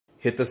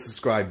hit the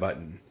subscribe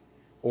button.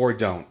 Or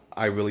don't.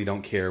 I really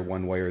don't care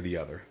one way or the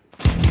other.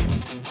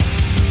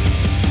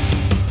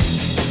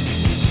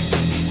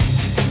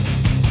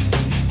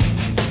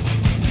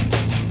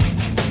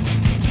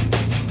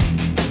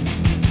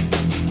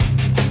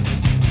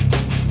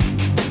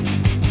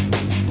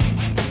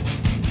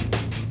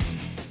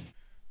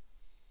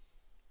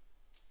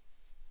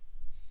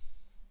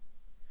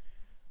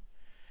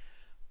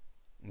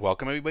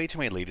 Welcome everybody to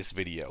my latest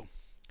video.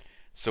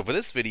 So for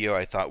this video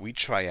I thought we'd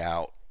try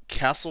out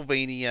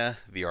Castlevania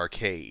the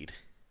Arcade.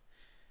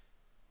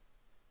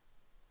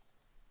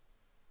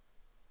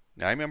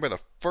 Now I remember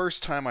the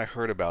first time I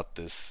heard about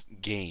this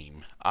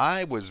game,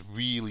 I was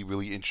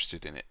really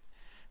interested in it.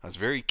 I was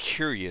very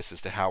curious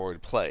as to how it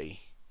would play.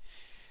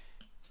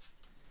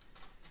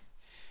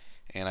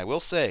 And I will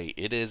say,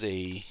 it is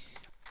a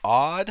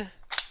odd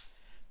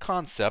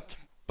concept,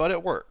 but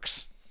it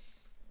works.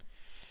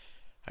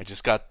 I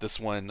just got this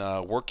one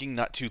working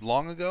not too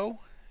long ago,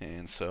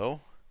 and so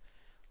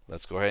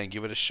let's go ahead and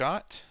give it a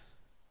shot.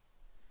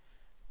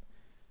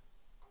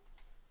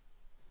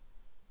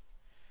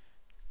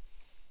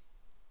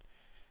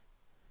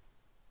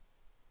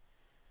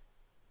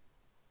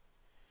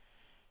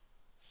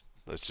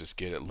 Let's just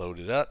get it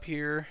loaded up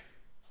here.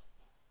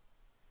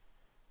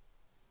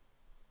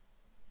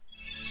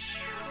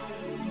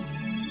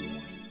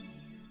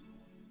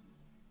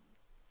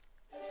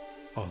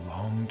 A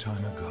long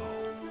time ago,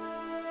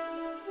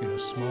 in a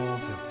small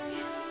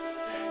village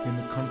in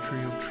the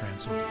country of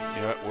Transylvania.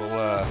 Yeah, we'll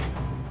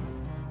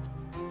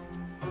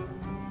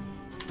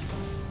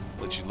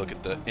let you look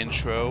at the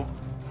intro.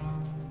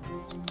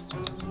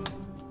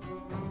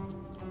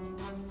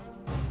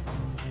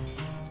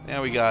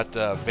 Now we got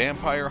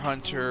Vampire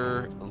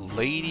Hunter,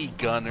 Lady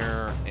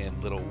Gunner,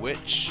 and Little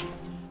Witch.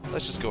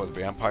 Let's just go with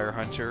Vampire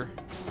Hunter.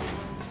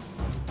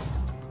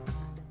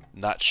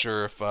 Not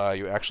sure if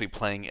you're actually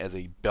playing as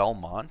a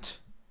Belmont.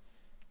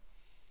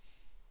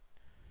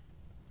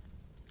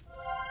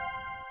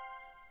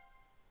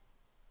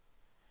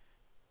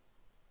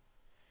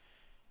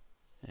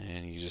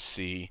 And you just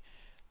see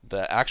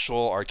the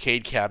actual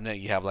arcade cabinet.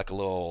 You have like a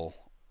little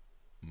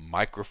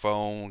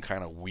microphone,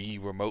 kind of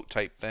Wii remote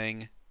type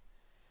thing.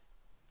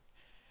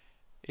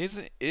 It's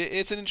an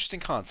interesting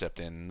concept,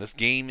 and this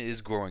game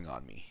is growing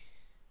on me.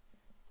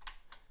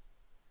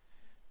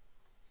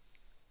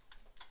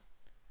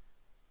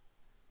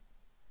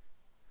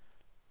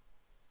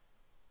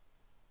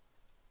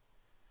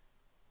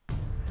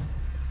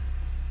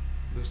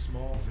 The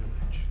small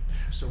village,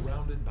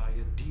 surrounded by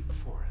a deep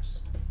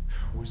forest,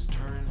 was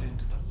turned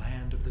into the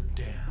land of the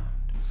damned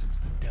since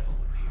the devil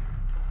appeared.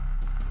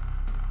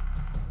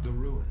 The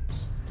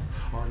ruins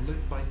are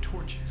lit by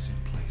torches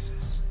in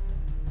places.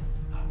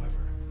 However,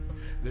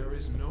 there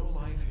is no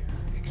life here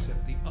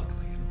except the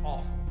ugly and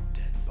awful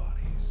dead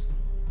bodies.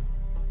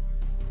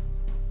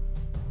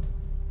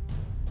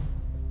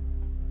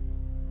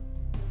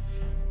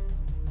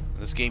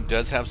 This game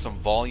does have some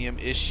volume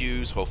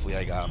issues. Hopefully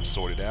I got them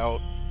sorted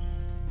out.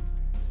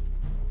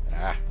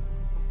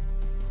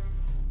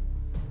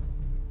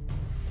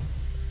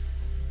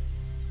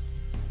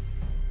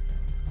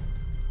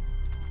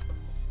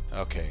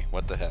 Okay,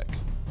 what the heck?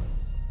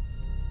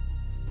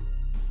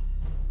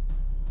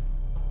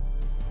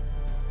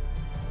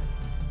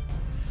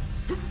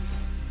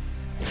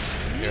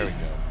 There we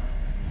go.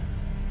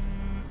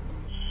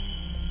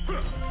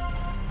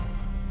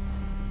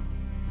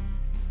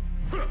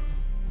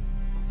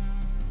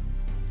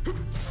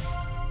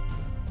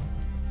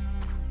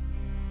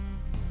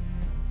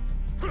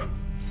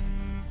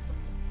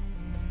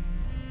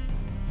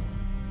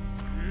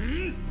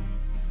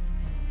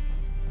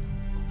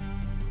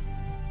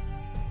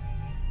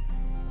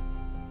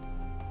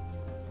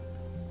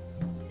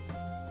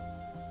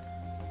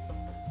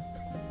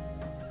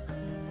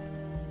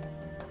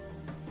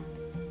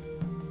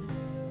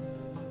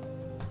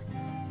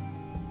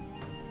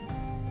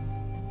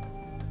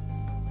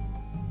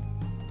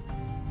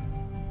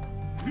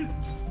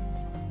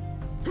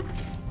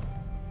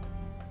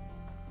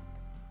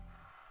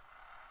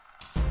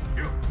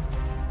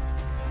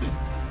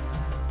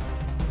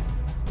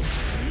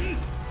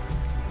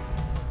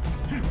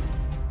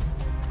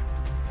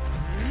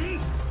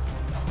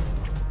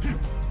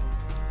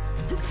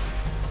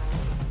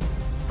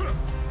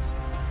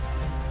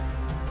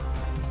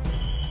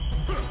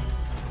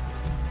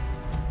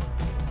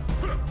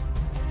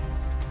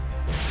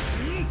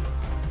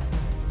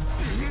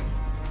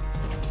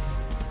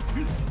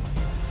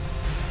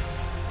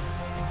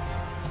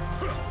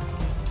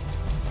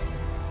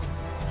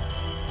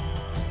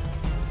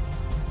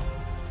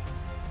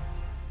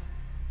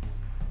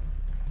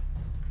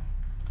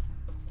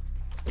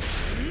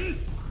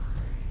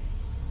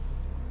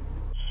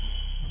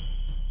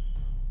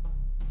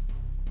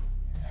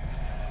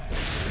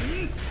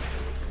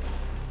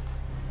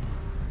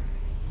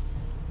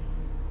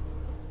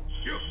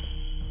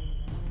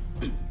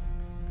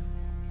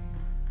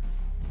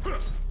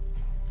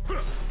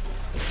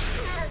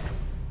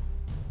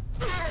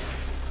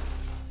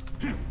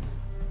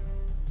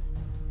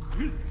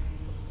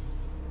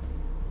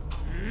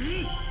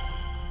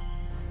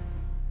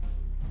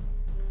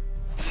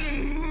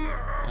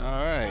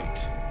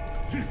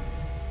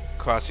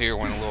 crosshair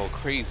went a little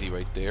crazy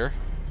right there.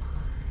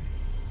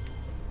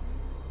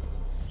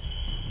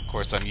 Of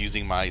course, I'm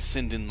using my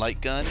Sinden light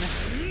gun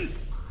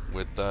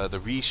with the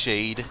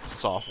reshade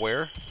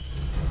software.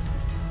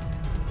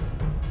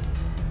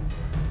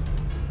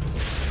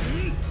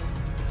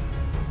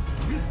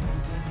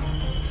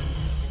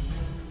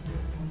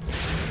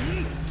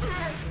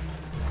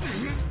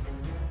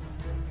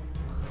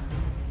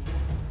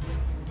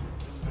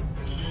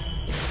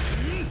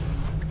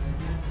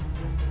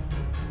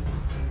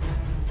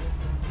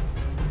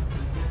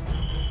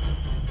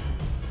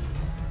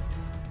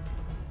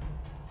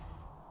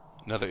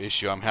 Another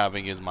issue I'm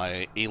having is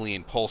my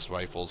alien pulse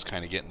rifles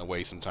kind of get in the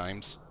way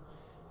sometimes.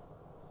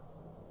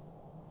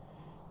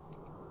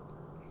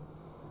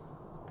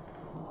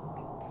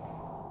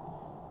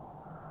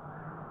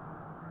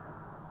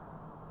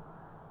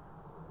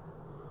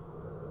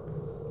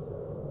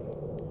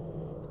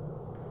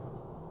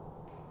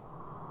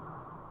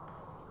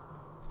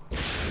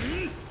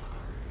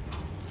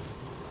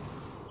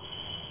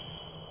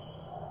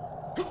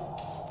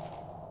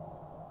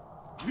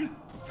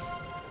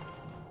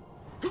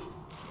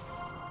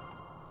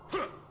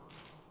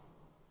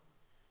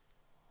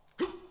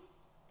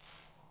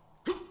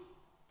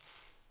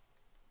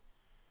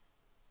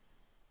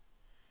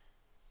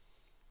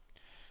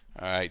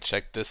 Alright,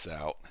 check this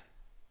out.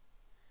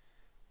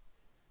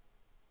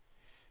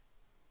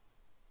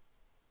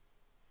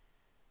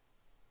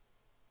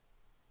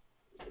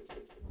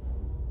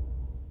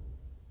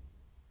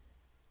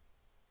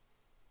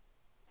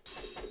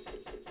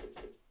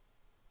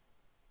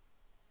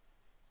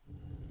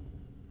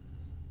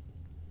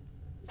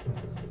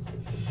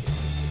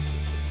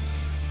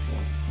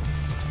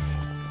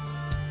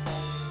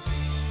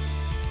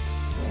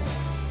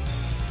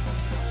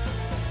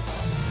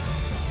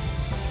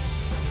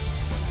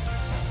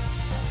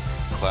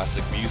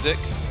 Classic music.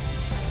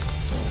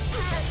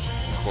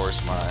 Of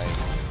course, my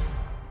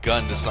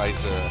gun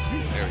decides to...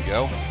 There we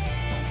go.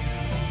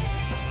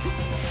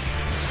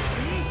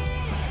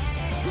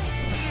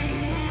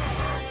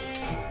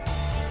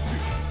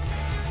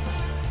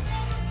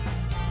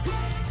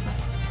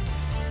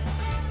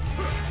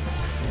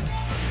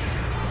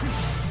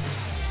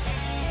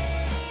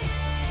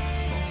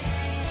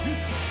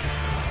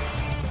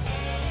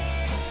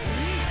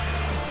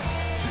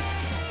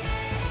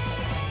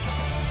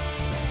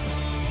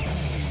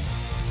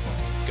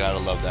 Gotta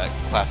love that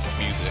classic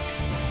music.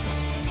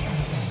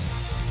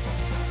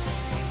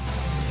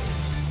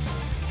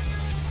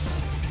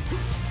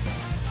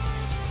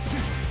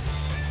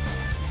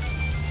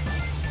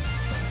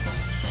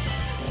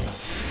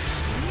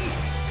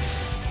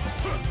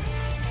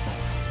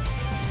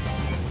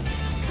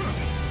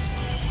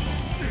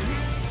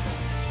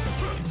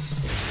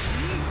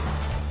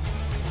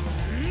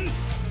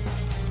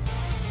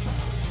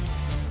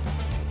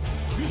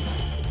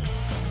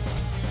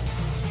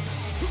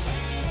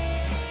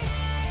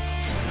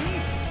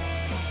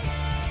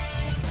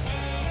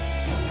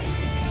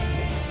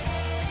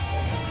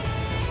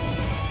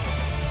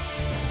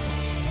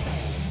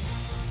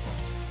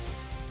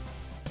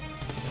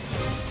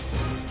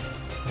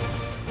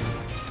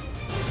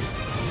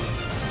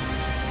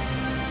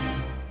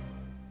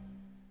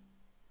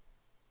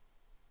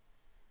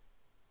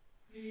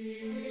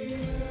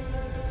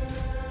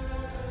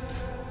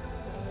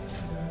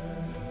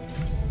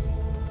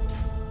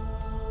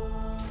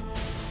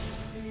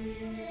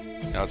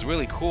 Now what's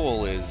really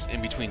cool is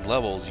in between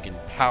levels you can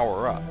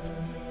power up.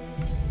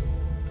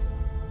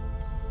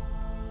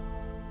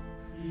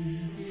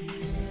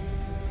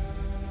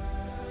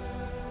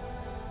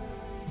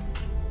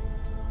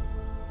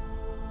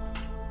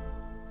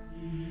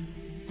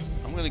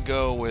 I'm gonna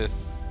go with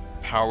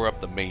power up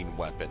the main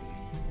weapon.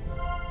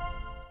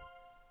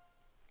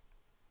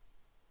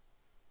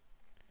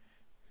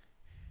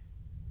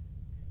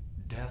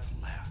 Death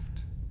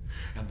left,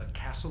 and the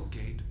castle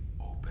gate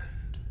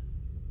opened.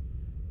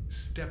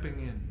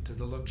 Stepping into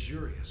the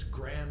luxurious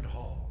grand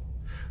hall,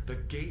 the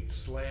gate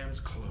slams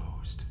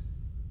closed.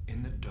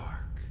 In the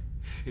dark,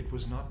 it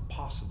was not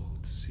possible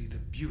to see the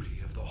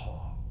beauty of the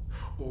hall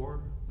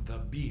or the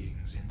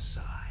beings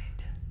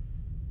inside.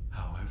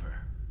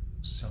 However,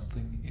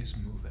 something is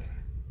moving.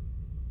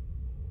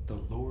 The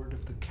lord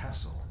of the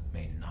castle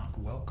may not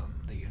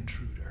welcome the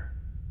intruder.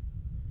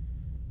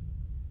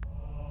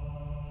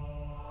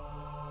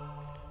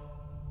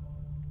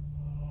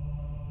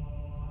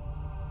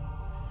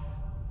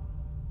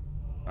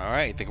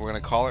 Alright, I think we're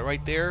going to call it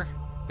right there.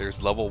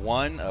 There's level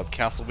 1 of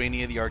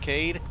Castlevania the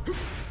Arcade.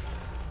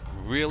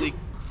 Really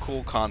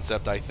cool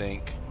concept, I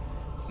think.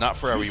 It's not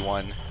for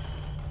everyone.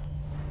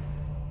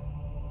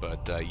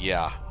 But,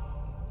 yeah.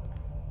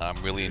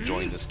 I'm really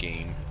enjoying this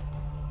game.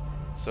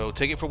 So,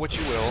 take it for what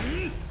you will.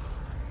 If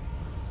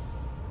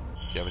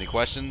you have any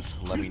questions,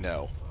 let me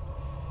know.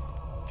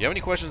 If you have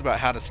any questions about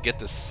how to get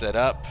this set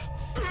up,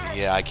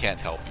 yeah, I can't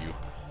help you.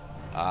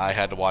 I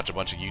had to watch a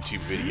bunch of YouTube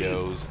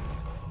videos.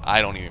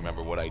 I don't even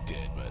remember what I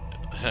did, but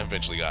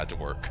eventually got it to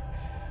work.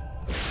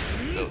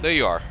 So there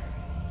you are.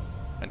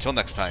 Until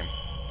next time.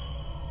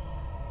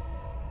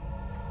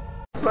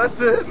 That's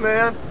it,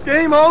 man.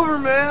 Game over,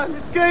 man.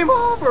 It's game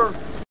over.